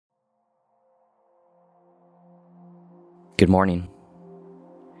Good morning.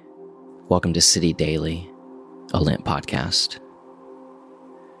 Welcome to City Daily, a Lent podcast.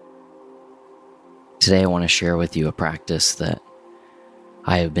 Today I want to share with you a practice that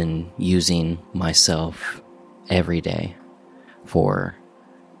I have been using myself every day for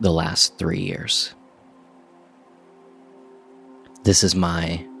the last 3 years. This is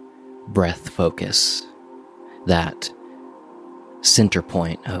my breath focus, that center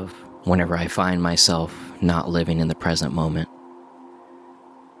point of whenever I find myself not living in the present moment,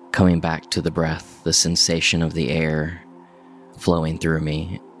 coming back to the breath, the sensation of the air flowing through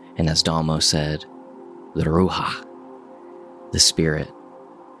me, and as Dalmo said, the ruha, the spirit,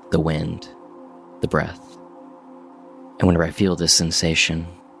 the wind, the breath. And whenever I feel this sensation,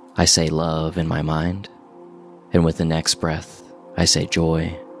 I say love in my mind, and with the next breath, I say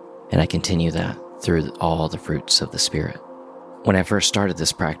joy, and I continue that through all the fruits of the Spirit. When I first started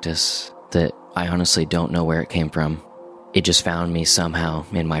this practice, that I honestly don't know where it came from. It just found me somehow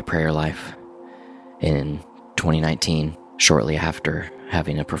in my prayer life in 2019, shortly after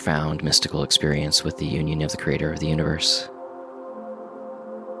having a profound mystical experience with the union of the Creator of the universe.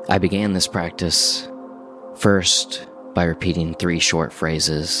 I began this practice first by repeating 3 short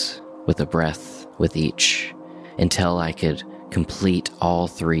phrases with a breath with each until I could complete all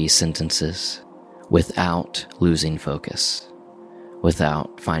 3 sentences without losing focus,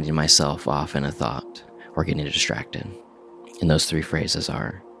 without finding myself off in a thought or getting distracted. And those 3 phrases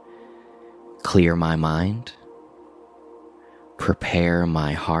are: clear my mind, prepare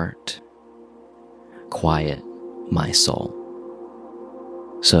my heart, quiet my soul.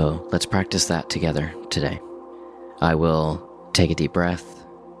 So let's practice that together today. I will take a deep breath.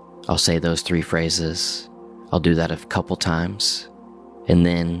 I'll say those 3 phrases. I'll do that a couple times, and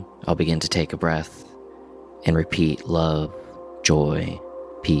then I'll begin to take a breath and repeat love, joy,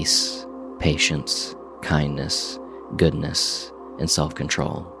 peace, patience, kindness, goodness, and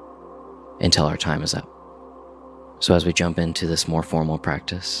self-control until our time is up. So as we jump into this more formal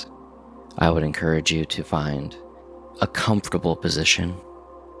practice, I would encourage you to find a comfortable position.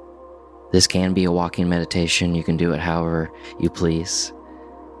 This can be a walking meditation. You can do it however you please.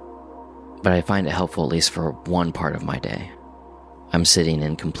 But I find it helpful, at least for one part of my day. I'm sitting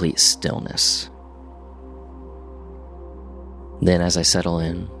in complete stillness. Then as I settle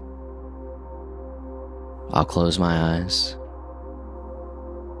in, I'll close my eyes.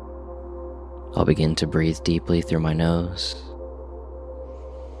 I'll begin to breathe deeply through my nose.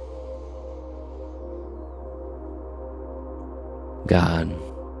 God,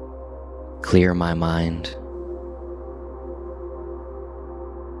 clear my mind.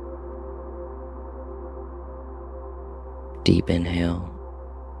 Deep inhale.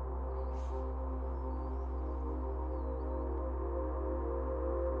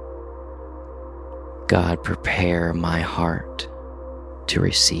 God, prepare my heart to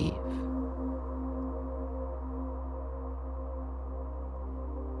receive.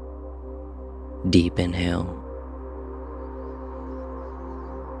 Deep inhale.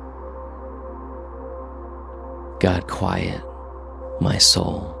 God, quiet my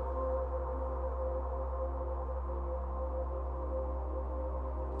soul.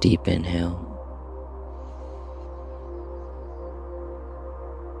 Deep inhale.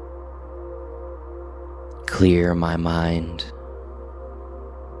 Clear my mind.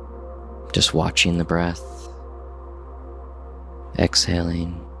 Just watching the breath.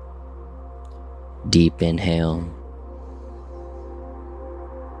 Exhaling. Deep inhale.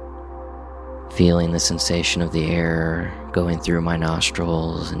 Feeling the sensation of the air going through my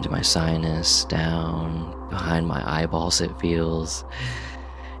nostrils, into my sinus, down behind my eyeballs it feels,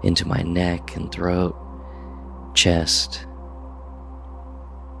 into my neck and throat, chest.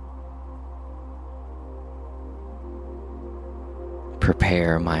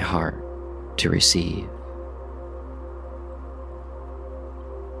 Prepare my heart to receive.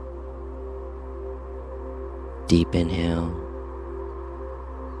 Deep inhale.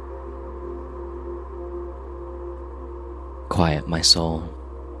 Quiet my soul.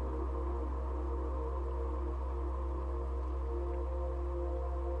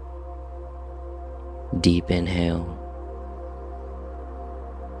 Deep inhale.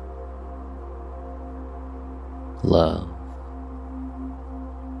 Love.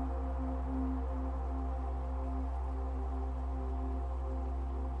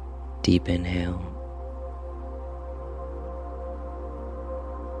 Deep inhale.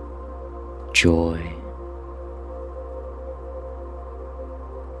 Joy.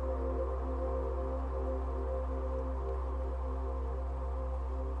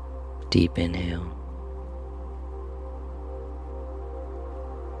 Deep inhale.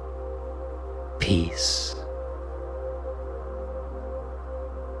 Peace.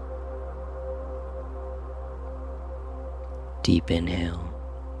 Deep inhale.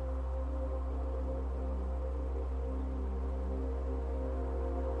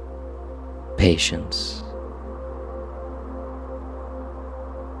 Patience.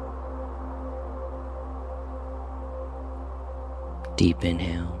 Deep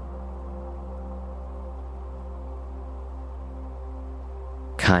inhale.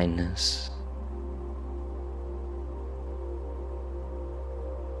 Kindness.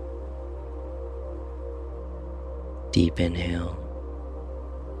 Deep inhale.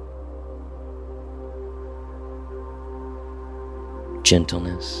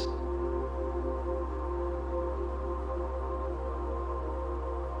 Gentleness.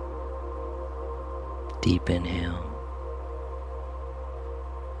 Deep inhale.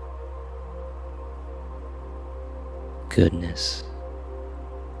 Goodness.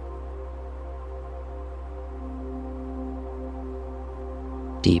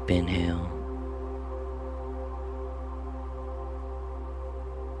 Deep inhale.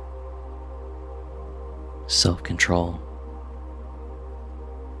 Self-control.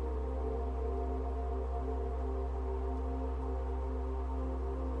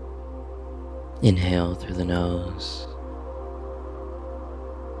 Inhale through the nose.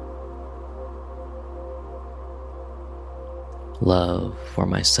 Love for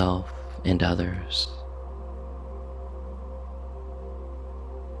myself and others.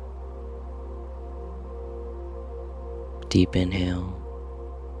 Deep inhale.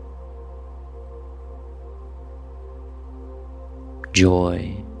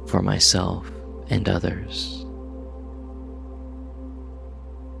 Joy for myself and others.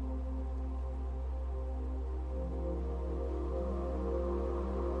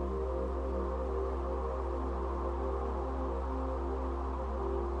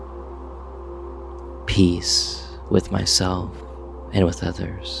 Peace with myself and with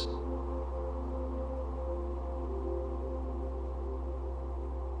others.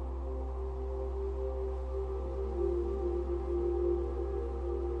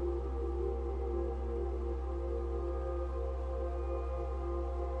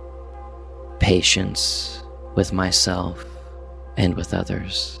 Patience with myself and with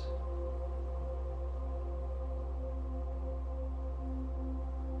others.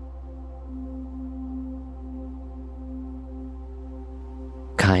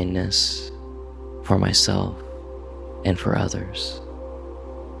 Kindness for myself and for others.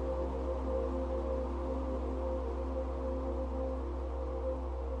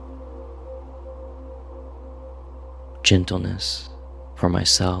 Gentleness for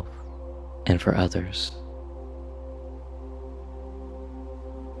myself and for others.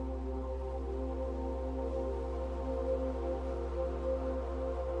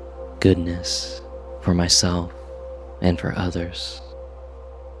 Goodness for myself and for others.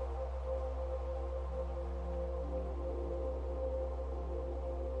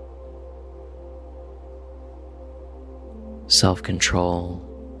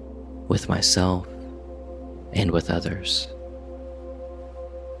 Self-control with myself and with others.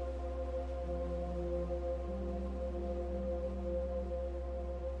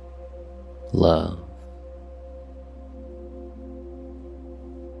 Love.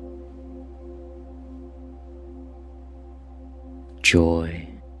 Joy.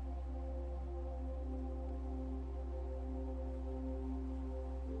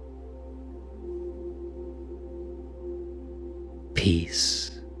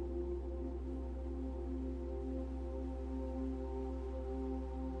 Peace.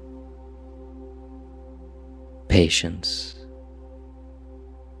 Patience.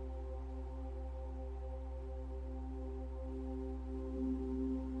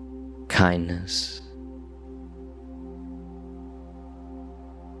 Kindness.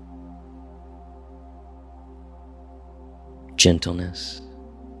 Gentleness.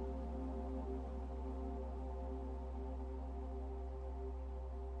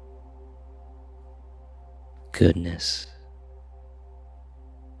 Goodness.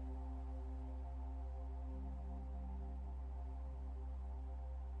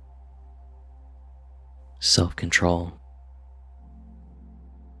 Self-control.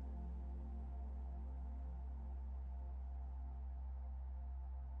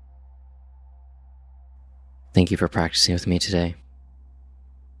 Thank you for practicing with me today.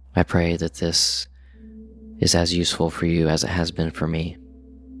 I pray that this is as useful for you as it has been for me,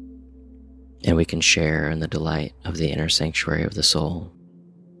 and we can share in the delight of the inner sanctuary of the soul.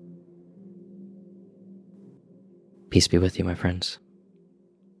 Peace be with you, my friends.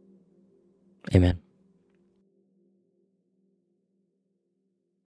 Amen.